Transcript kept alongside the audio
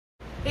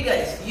Hey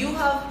guys, you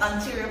have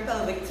anterior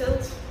pelvic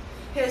tilt.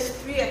 Here's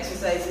 3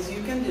 exercises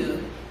you can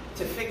do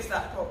to fix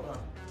that problem.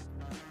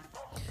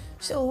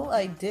 So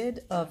I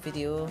did a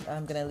video,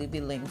 I'm going to leave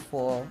the link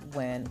for,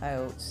 when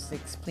I was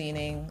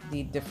explaining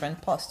the different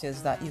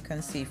postures that you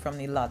can see from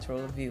the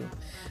lateral view.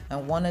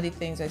 And one of the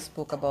things I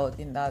spoke about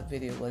in that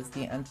video was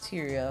the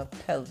anterior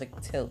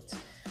pelvic tilt.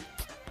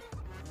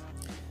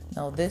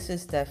 Now this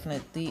is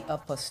definitely a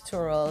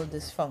postural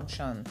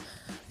dysfunction.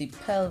 The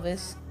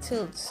pelvis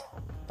tilts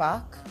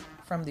back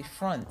from the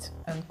front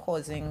and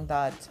causing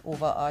that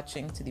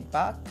overarching to the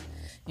back.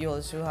 You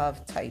also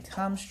have tight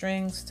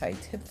hamstrings, tight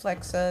hip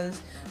flexors,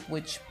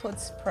 which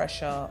puts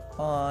pressure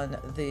on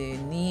the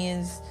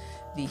knees,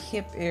 the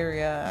hip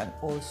area, and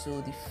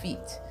also the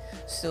feet.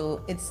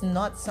 So it's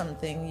not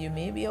something you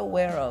may be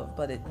aware of,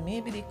 but it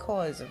may be the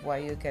cause of why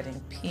you're getting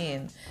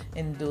pain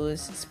in those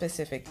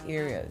specific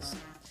areas.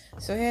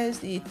 So here's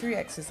the 3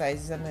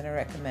 exercises I'm going to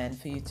recommend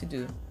for you to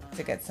do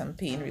to get some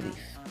pain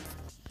relief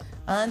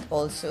and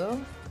also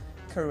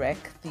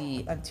correct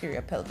the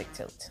anterior pelvic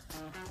tilt.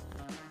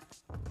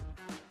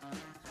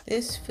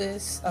 This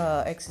first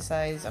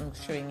exercise I'm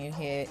showing you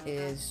here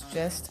is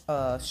just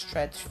a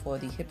stretch for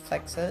the hip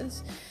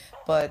flexors,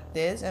 but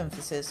there's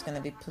emphasis going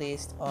to be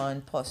placed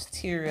on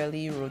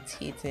posteriorly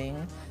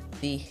rotating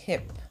the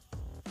hip.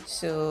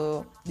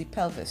 So the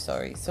pelvis,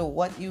 so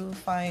what you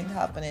find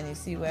happening, you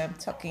see where I'm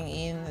tucking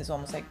in, is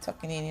almost like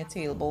tucking in your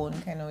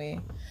tailbone kind of way.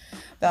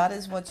 That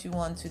is what you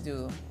want to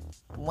do.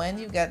 When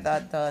you get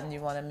that done,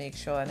 you want to make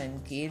sure and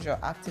engage or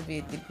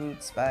activate the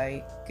glutes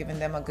by giving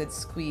them a good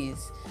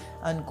squeeze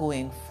and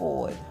going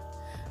forward.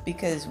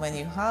 Because when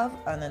you have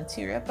an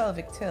anterior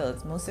pelvic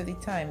tilt, most of the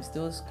times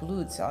those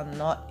glutes are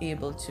not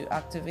able to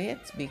activate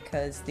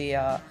because they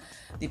are,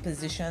 the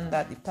position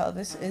that the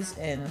pelvis is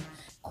in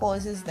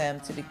causes them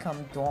to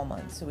become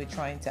dormant. So we're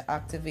trying to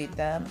activate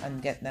them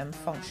and get them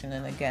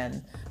functioning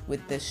again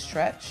with this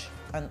stretch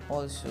and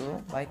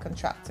also by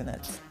contracting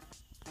it.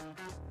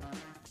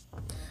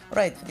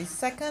 Right, for the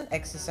second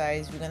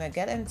exercise, we're going to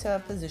get into a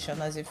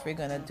position as if we're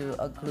going to do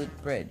a glute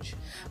bridge.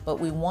 But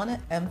we want to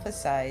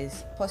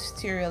emphasize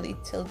posteriorly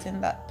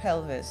tilting that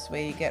pelvis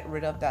where you get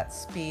rid of that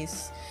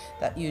space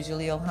that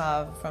usually you'll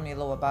have from your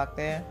lower back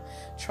there.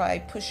 Try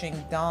pushing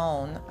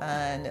down,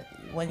 and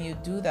when you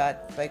do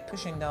that, by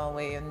pushing down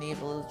where your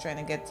navel, trying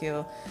to get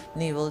your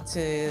navel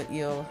to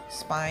your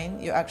spine,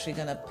 you're actually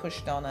going to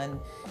push down and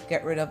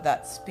get rid of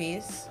that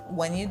space.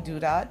 When you do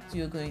that,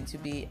 you're going to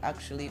be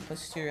actually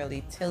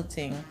posteriorly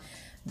tilting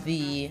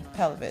the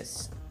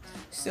pelvis.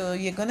 So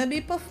you're going to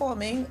be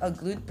performing a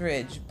glute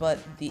bridge, but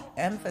the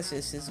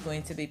emphasis is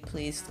going to be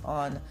placed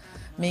on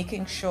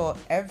making sure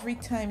every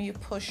time you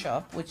push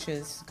up, which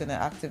is going to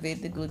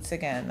activate the glutes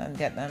again and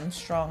get them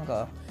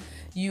stronger,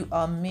 you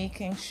are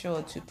making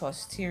sure to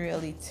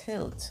posteriorly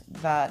tilt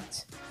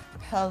that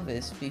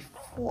pelvis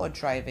before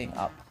driving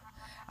up.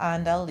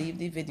 And I'll leave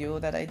the video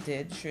that I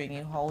did showing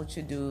you how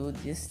to do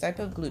this type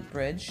of glute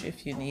bridge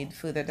if you need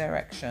further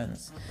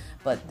directions.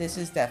 But this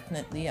is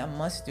definitely a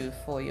must-do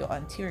for your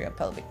anterior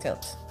pelvic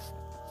tilt.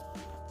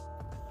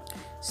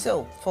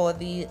 So for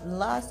the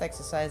last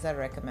exercise I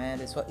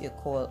recommend is what you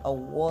call a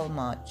wall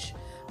march.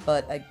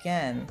 But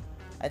again,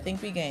 I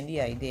think we're getting the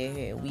idea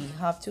here. We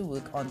have to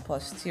work on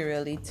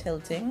posteriorly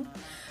tilting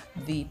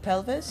the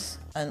pelvis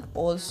and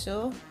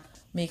also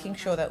making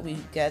sure that we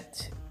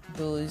get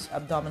those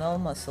abdominal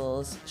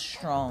muscles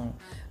strong,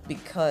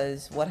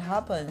 because what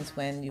happens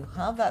when you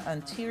have that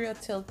anterior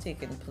tilt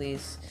taking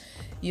place,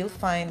 you'll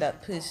find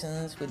that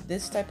persons with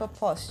this type of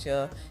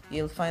posture,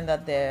 you'll find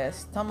that their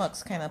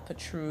stomachs kind of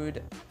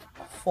protrude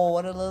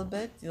forward a little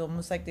bit,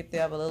 almost like if they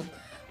have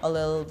a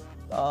little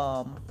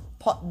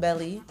pot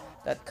belly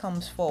that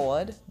comes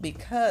forward,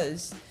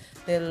 because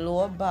their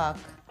lower back,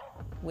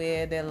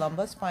 where their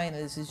lumbar spine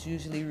is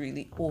usually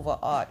really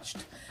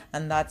overarched,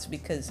 and that's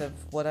because of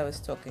what I was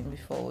talking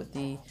before with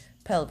the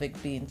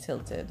pelvic being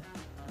tilted.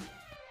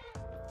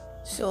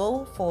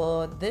 So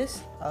for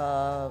this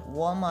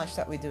wall march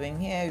that we're doing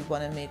here, you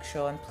want to make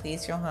sure and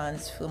place your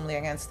hands firmly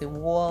against the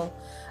wall,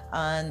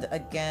 and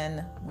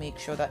again make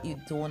sure that you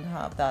don't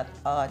have that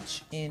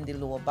arch in the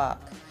lower back.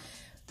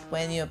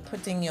 When you're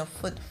putting your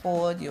foot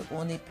forward, you're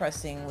only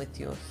pressing with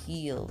your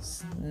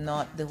heels,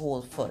 not the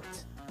whole foot.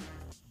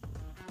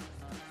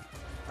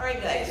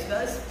 Alright guys, so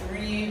that's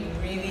 3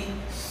 really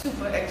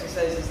super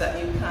exercises that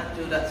you can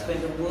do that's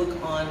going to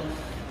work on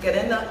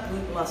getting that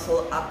glute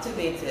muscle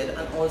activated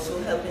and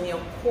also helping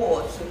your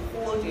core to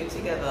hold you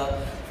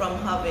together from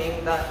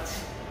having that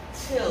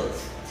tilt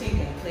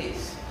taking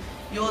place.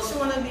 You also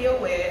want to be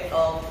aware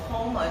of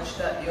how much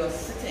that you're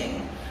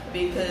sitting,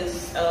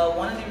 because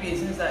one of the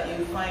reasons that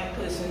you find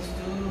persons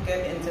do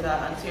get into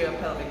that anterior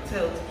pelvic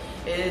tilt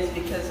is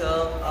because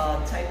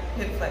of tight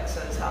hip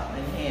flexors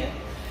happening here.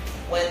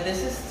 When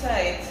this is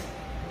tight,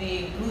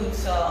 the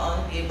glutes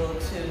are unable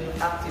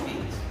to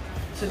activate.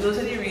 So those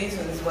are the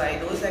reasons why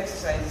those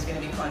exercises are going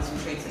to be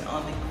concentrating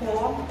on the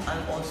core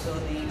and also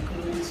the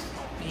glutes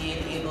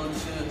being able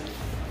to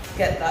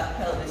get that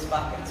pelvis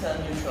back into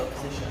a neutral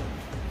position.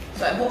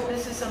 So I hope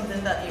this is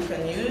something that you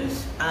can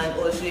use, and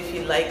also if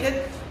you like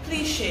it,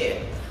 please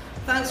share.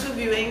 Thanks for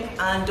viewing,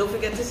 and don't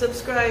forget to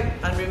subscribe,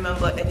 and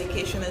remember,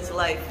 education is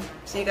life.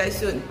 See you guys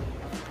soon.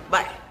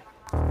 Bye.